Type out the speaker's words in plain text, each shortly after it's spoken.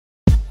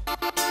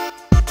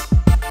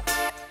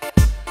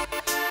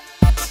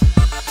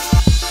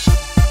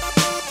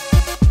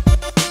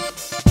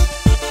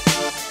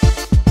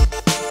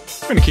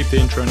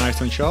intro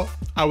nice and short.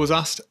 I was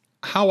asked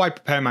how I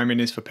prepare my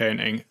minis for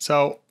painting,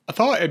 so I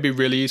thought it'd be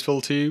really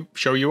useful to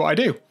show you what I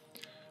do.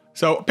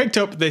 So I picked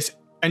up this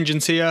engine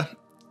sear.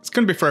 It's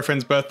going to be for a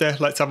friend's birthday.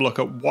 Let's have a look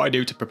at what I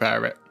do to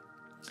prepare it.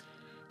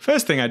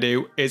 First thing I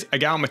do is I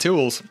get out my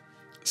tools.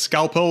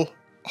 Scalpel,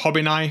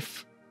 hobby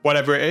knife,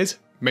 whatever it is.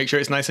 Make sure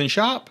it's nice and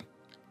sharp.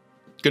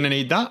 Gonna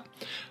need that.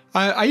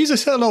 I use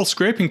a little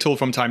scraping tool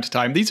from time to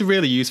time. These are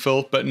really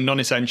useful, but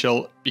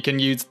non-essential. You can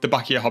use the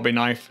back of your hobby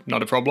knife,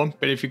 not a problem.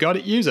 But if you got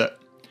it, use it.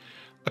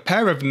 A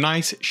pair of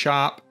nice,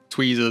 sharp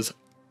tweezers.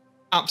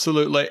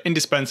 Absolutely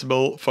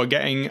indispensable for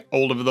getting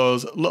hold of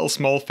those little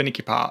small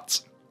finicky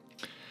parts.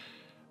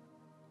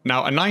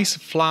 Now, a nice,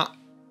 flat,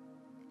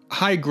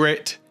 high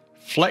grit,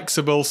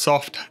 flexible,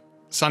 soft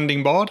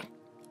sanding board.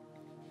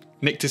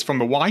 Nicked this from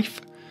my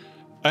wife.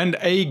 And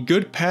a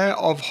good pair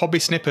of hobby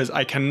snippers.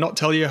 I cannot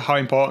tell you how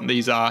important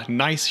these are.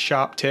 Nice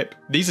sharp tip.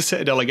 These are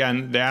Citadel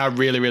again. They are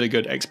really, really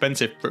good.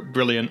 Expensive, but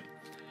brilliant.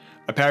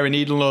 A pair of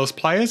needle nose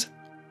pliers.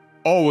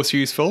 Always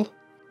useful.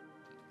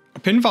 A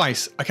pin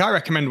vise. I can't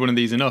recommend one of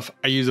these enough.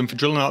 I use them for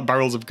drilling out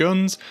barrels of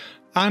guns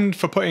and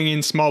for putting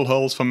in small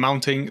holes for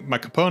mounting my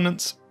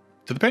components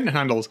to the painting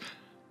handles.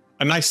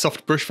 A nice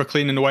soft brush for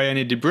cleaning away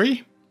any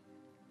debris.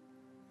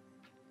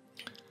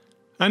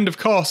 And of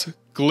course,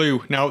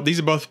 glue. Now, these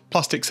are both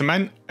plastic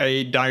cement,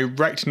 a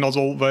direct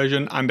nozzle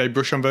version and a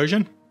brush-on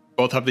version.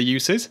 Both have the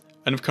uses.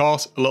 And of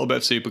course, a little bit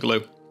of super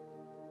glue.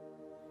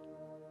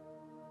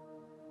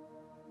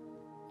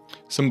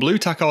 Some blue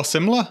tack or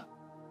similar.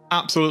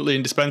 Absolutely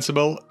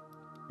indispensable.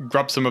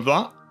 Grab some of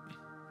that.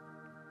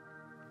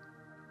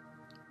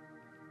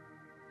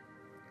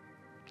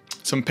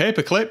 Some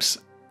paper clips.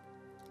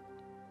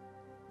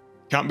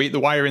 Can't beat the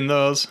wire in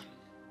those.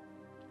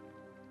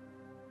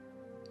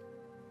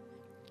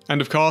 And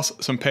of course,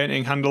 some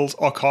painting handles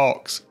or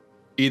corks.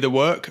 Either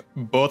work,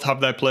 both have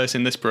their place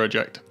in this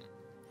project.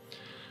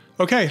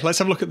 Okay, let's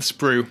have a look at the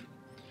sprue.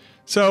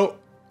 So,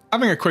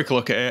 having a quick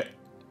look at it,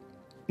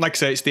 like I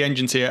say, it's the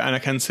engine sear, and I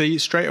can see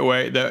straight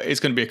away that it's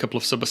going to be a couple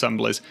of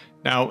sub-assemblies.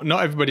 Now,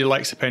 not everybody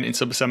likes to paint in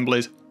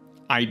sub-assemblies.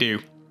 I do.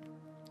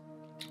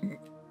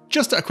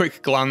 Just at a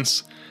quick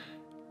glance,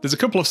 there's a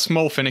couple of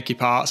small finicky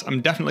parts.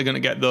 I'm definitely going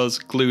to get those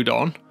glued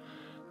on.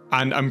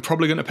 And I'm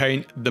probably going to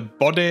paint the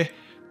body,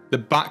 the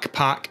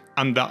backpack,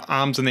 and the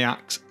arms and the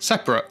axe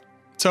separate.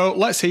 So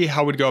let's see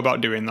how we'd go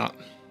about doing that.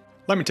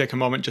 Let me take a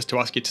moment just to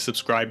ask you to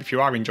subscribe if you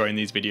are enjoying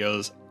these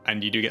videos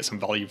and you do get some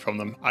value from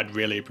them. I'd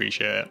really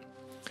appreciate it.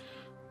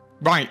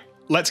 Right,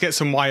 let's get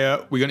some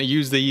wire. We're going to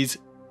use these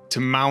to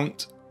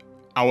mount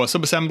our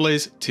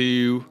sub-assemblies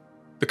to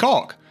the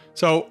cork.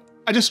 So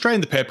I just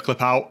straighten the paper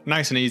clip out,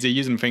 nice and easy,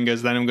 using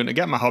fingers. Then I'm going to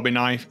get my hobby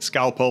knife,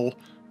 scalpel,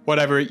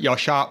 whatever your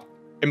sharp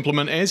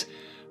implement is,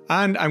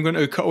 and I'm going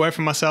to cut away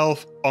from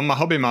myself on my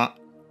hobby mat,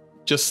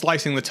 just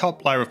slicing the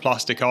top layer of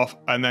plastic off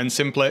and then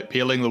simply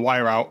peeling the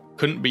wire out.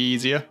 Couldn't be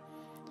easier.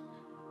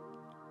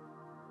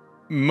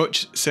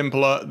 Much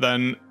simpler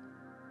than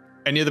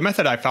any other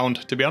method I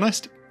found, to be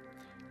honest.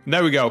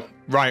 There we go.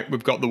 Right,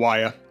 we've got the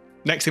wire.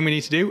 Next thing we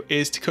need to do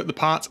is to cut the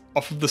parts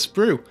off of the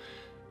sprue.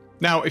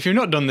 Now, if you've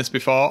not done this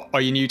before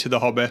or you're new to the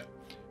hobby,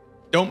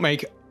 don't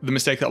make the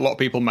mistake that a lot of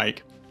people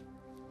make.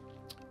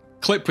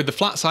 Clip with the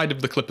flat side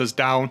of the clippers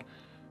down,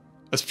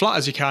 as flat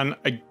as you can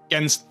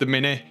against the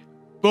mini,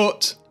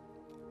 but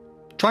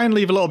try and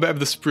leave a little bit of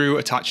the sprue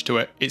attached to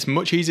it. It's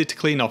much easier to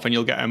clean off and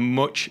you'll get a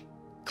much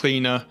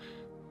cleaner,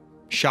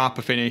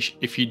 sharper finish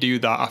if you do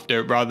that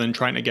after, rather than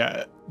trying to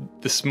get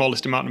the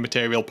smallest amount of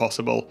material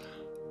possible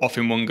off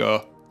in one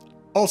go.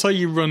 Also,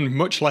 you run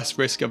much less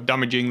risk of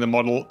damaging the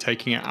model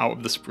taking it out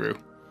of the sprue.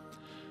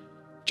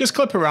 Just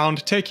clip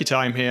around, take your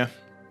time here,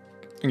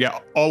 and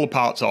get all the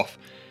parts off.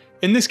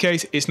 In this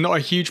case, it's not a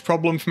huge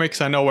problem for me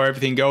because I know where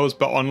everything goes,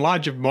 but on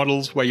larger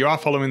models where you are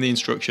following the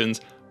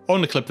instructions,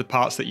 only clip the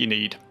parts that you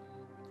need.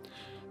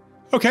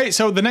 Okay,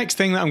 so the next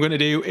thing that I'm going to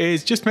do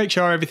is just make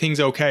sure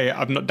everything's okay.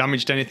 I've not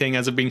damaged anything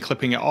as I've been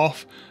clipping it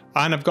off,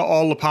 and I've got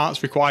all the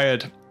parts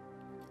required.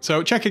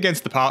 So check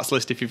against the parts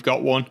list if you've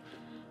got one,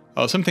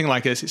 or something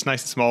like this. It's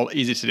nice and small,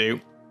 easy to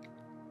do.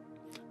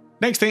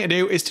 Next thing to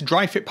do is to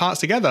dry fit parts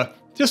together.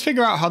 Just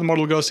figure out how the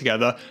model goes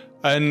together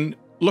and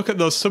look at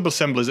those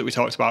sub-assemblies that we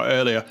talked about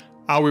earlier.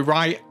 Are we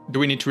right? Do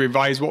we need to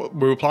revise what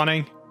we were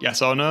planning?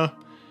 Yes or no?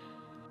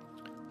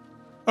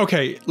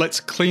 Okay, let's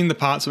clean the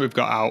parts that we've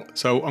got out.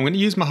 So I'm going to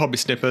use my hobby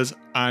snippers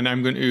and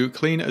I'm going to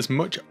clean as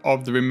much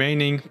of the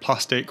remaining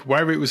plastic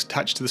wherever it was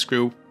attached to the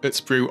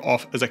sprue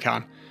off as I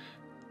can.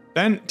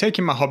 Then,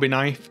 taking my hobby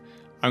knife,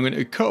 I'm going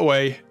to cut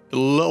away the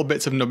little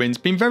bits of nubbins.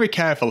 Being very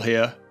careful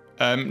here.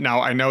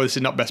 Now, I know this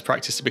is not best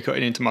practice to be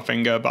cutting into my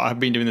finger, but I've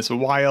been doing this a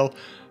while.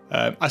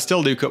 I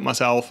still do cut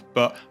myself,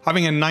 but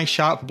having a nice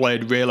sharp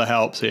blade really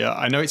helps here.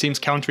 I know it seems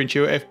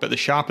counterintuitive, but the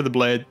sharper the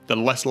blade, the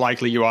less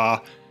likely you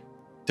are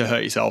to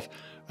hurt yourself.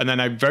 And then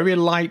I very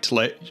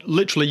lightly,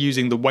 literally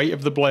using the weight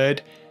of the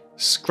blade,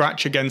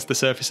 scratch against the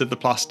surface of the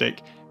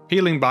plastic,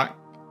 peeling back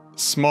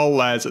small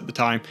layers at the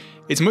time.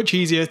 It's much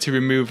easier to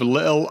remove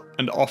little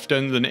and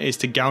often than it is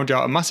to gouge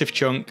out a massive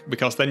chunk,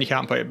 because then you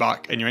can't put it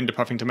back and you end up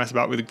having to mess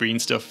about with the green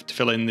stuff to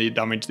fill in the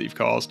damage that you've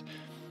caused.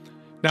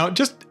 Now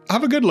just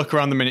have a good look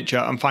around the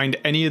miniature and find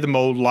any of the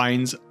mould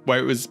lines where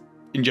it was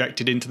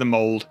injected into the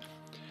mould.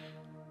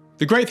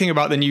 The great thing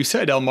about the new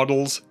Citadel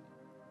models,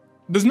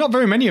 there's not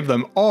very many of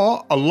them,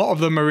 or a lot of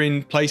them are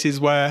in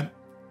places where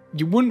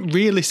you wouldn't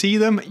really see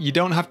them. You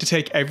don't have to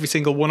take every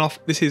single one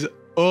off. This is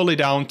only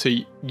down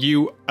to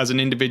you as an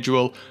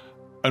individual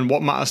and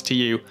what matters to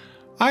you.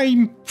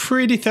 I'm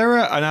pretty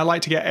thorough and I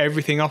like to get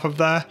everything off of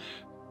there,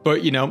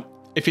 but you know,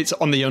 if it's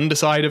on the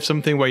underside of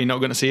something where you're not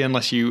going to see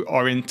unless you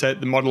orient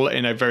the model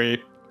in a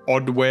very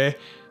odd way,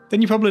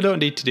 then you probably don't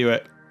need to do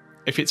it.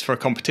 If it's for a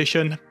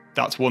competition,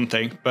 that's one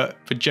thing, but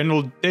for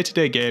general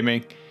day-to-day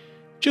gaming,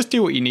 just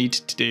do what you need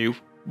to do,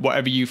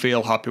 whatever you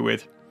feel happy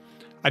with.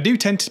 I do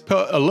tend to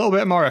put a little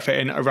bit more effort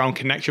in around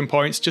connection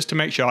points just to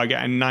make sure I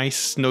get a nice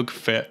snug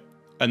fit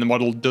and the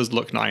model does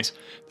look nice.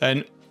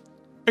 Then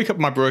pick up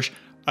my brush,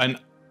 and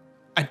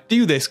I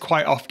do this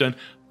quite often.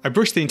 I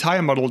brush the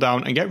entire model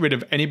down and get rid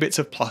of any bits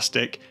of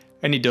plastic,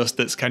 any dust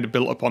that's kind of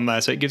built up on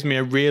there, so it gives me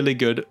a really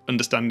good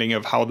understanding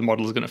of how the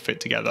model is going to fit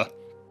together.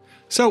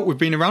 So we've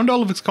been around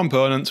all of its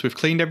components, we've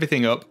cleaned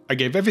everything up, I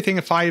gave everything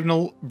a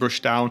final brush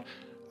down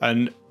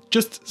and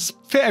just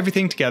fit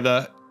everything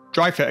together,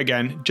 dry fit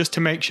again, just to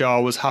make sure I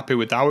was happy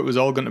with how it was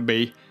all going to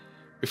be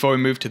before we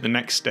move to the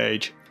next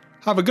stage.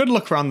 Have a good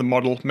look around the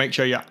model, make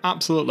sure you're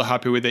absolutely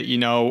happy with it, you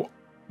know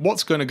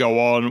what's going to go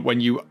on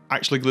when you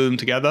actually glue them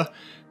together,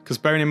 because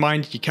bearing in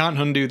mind you can't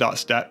undo that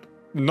step,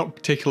 not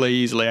particularly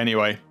easily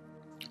anyway.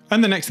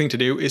 And the next thing to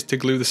do is to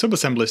glue the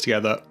sub-assemblies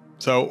together.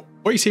 So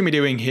what you see me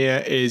doing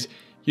here is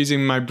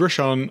using my brush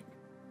on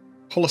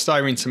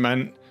polystyrene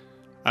cement,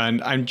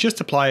 and I'm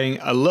just applying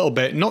a little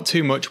bit, not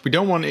too much. We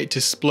don't want it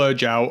to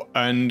splurge out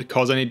and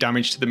cause any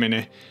damage to the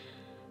mini.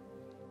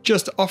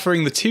 Just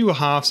offering the two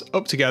halves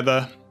up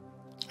together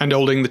and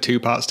holding the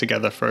two parts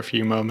together for a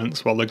few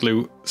moments while the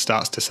glue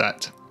starts to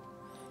set.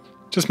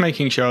 Just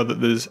making sure that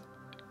there's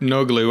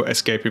no glue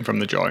escaping from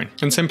the join,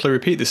 and simply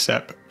repeat this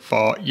step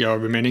for your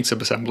remaining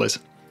sub-assemblies.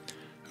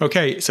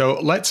 Okay, so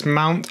let's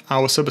mount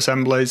our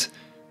sub-assemblies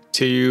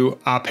to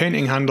our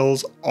painting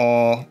handles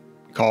or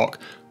cork.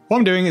 What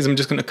I'm doing is I'm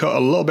just going to cut a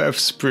little bit of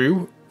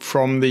sprue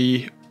from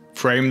the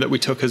frame that we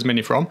took as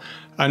mini from,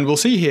 and we'll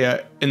see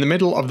here in the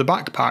middle of the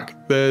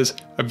backpack there's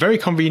a very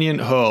convenient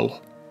hole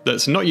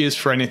that's not used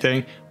for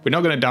anything. We're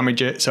not going to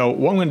damage it, so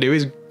what I'm going to do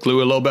is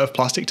glue a little bit of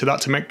plastic to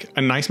that to make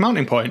a nice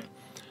mounting point.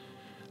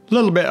 A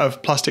little bit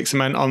of plastic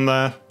cement on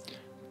there,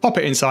 pop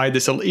it inside.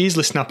 This will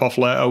easily snap off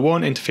later,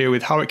 won't interfere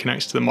with how it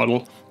connects to the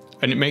model,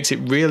 and it makes it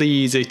really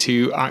easy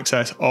to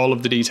access all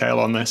of the detail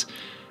on this.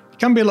 It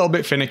can be a little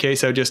bit finicky,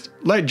 so just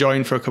let it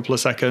join for a couple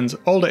of seconds,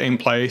 hold it in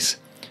place,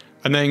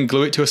 and then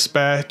glue it to a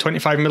spare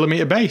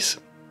 25mm base.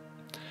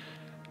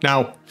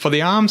 Now, for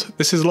the arms,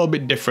 this is a little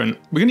bit different.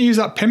 We're going to use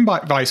that pin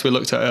vise we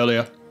looked at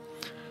earlier.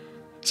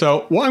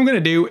 So what I'm going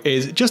to do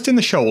is, just in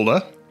the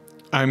shoulder,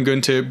 I'm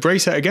going to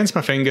brace it against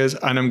my fingers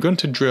and I'm going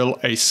to drill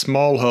a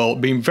small hole,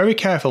 being very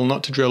careful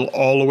not to drill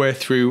all the way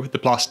through the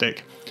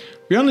plastic.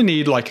 We only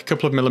need like a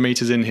couple of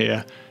millimeters in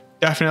here.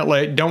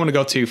 Definitely don't want to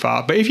go too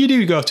far, but if you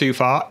do go too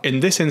far,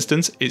 in this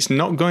instance, it's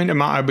not going to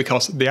matter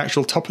because the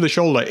actual top of the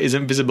shoulder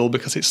isn't visible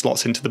because it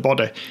slots into the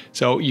body.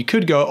 So you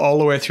could go all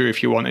the way through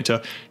if you wanted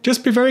to.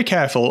 Just be very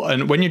careful,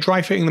 and when you're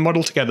dry fitting the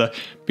model together,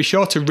 be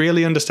sure to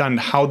really understand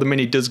how the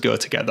mini does go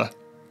together.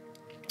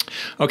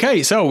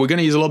 Okay, so we're going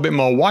to use a little bit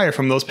more wire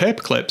from those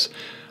paper clips.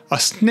 I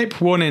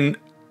snip one in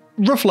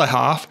roughly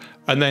half,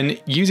 and then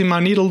using my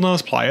needle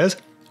nose pliers,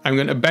 I'm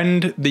going to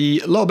bend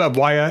the little bit of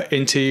wire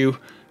into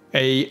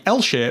a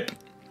L shape,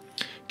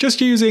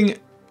 just using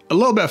a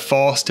little bit of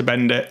force to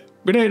bend it.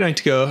 We don't need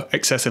to go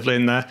excessively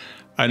in there,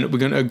 and we're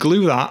going to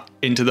glue that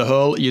into the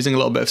hole using a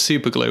little bit of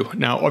super glue.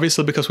 Now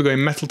obviously, because we're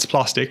going metal to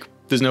plastic,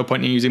 there's no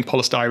point in using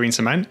polystyrene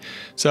cement,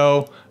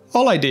 so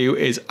all I do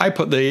is I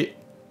put the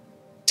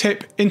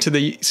tip into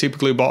the super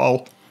glue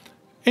bottle,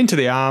 into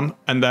the arm,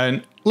 and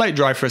then let it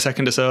dry for a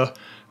second or so,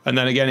 and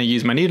then again I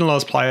use my needle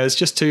nose pliers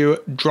just to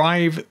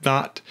drive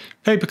that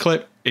paper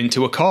clip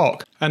into a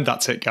cork. And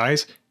that's it,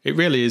 guys. It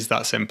really is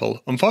that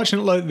simple.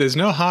 Unfortunately, there's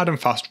no hard and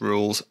fast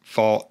rules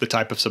for the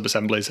type of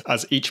sub-assemblies,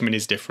 as each mini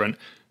is different,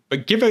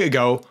 but give it a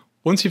go.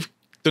 Once you've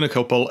done a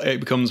couple, it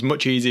becomes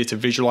much easier to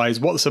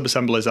visualize what the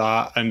sub-assemblies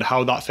are and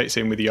how that fits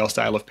in with your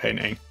style of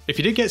painting. If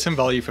you did get some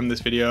value from this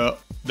video,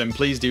 then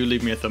please do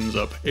leave me a thumbs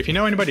up. If you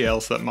know anybody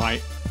else that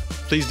might,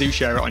 please do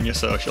share it on your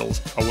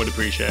socials. I would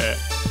appreciate it.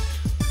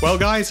 Well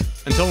guys,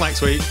 until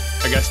next week,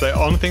 I guess the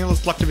only thing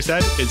that's left to be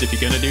said is if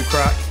you're gonna do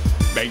crack,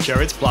 make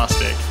sure it's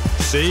plastic.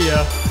 See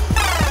ya!